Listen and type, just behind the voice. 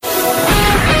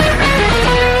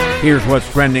Here's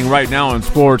what's trending right now in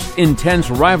sports. Intense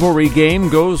rivalry game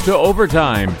goes to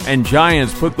overtime, and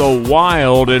Giants put the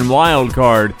Wild in wild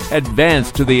card,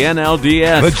 advance to the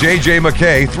NLDS. The J.J.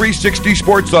 McKay 360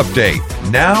 Sports Update.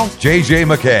 Now, J.J.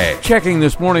 McKay. Checking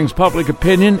this morning's public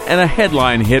opinion, and a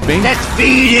headline hit me. Let's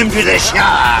feed him to the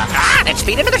sharks. Let's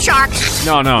feed him to the sharks.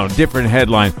 No, different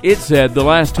headline. It said the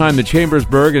last time the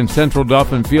Chambersburg and Central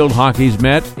Dauphin field hockeys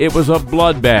met, it was a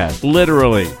bloodbath.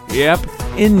 Literally. Yep.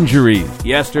 Injuries.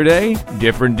 Yesterday,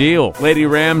 different deal. Lady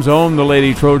Rams owned the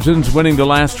Lady Trojans, winning the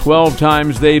last 12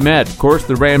 times they met. Of course,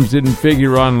 the Rams didn't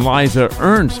figure on Liza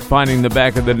Ernst finding the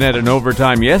back of the net in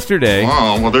overtime yesterday.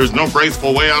 Oh, well, there's no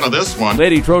graceful way out of this one.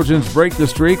 Lady Trojans break the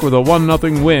streak with a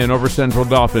 1-0 win over Central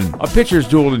Dauphin. A pitcher's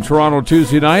duel in Toronto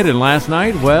Tuesday night, and last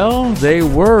night, well, they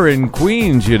were in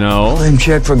Queens, you know. Blame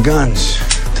check for guns.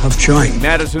 Tough joint.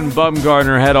 Madison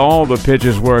Bumgarner had all the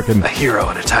pitches working. A hero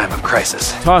in a time of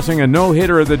crisis. Tossing a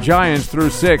no-hitter of the Giants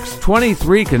through 6.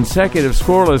 23 consecutive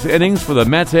scoreless innings for the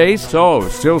Mets ace. So,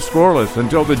 still scoreless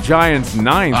until the Giants'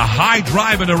 9th. A high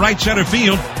drive into right center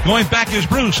field. Going back is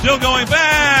Bruce. Still going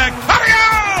back.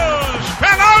 Adios!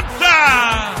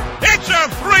 Pelota! It's a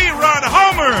 3-run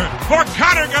homer for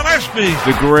Connor Gillespie.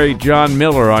 The great John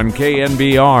Miller on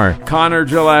KNBR. Connor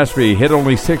Gillespie hit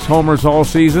only 6 homers all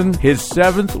season. His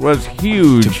 7th was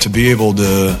huge. To be able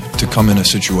to come in a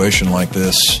situation like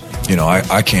this, you know,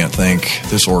 I can't thank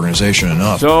this organization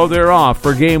enough. So they're off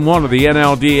for Game 1 of the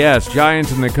NLDS.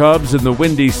 Giants and the Cubs in the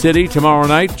Windy City. Tomorrow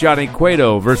night, Johnny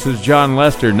Cueto versus John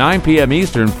Lester. 9 p.m.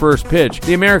 Eastern, first pitch.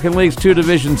 The American League's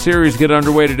 2-division series get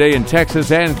underway today in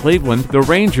Texas and Cleveland. The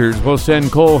Rangers will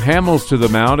send Cole Hamels to the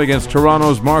mound against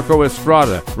Toronto's Marco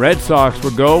Estrada. Red Sox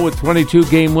will go with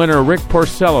 22-game winner Rick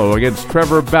Porcello against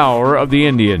Trevor Bauer of the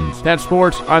Indians. That's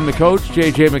sports. I'm the coach,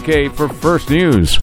 J.J. McKay, for First News.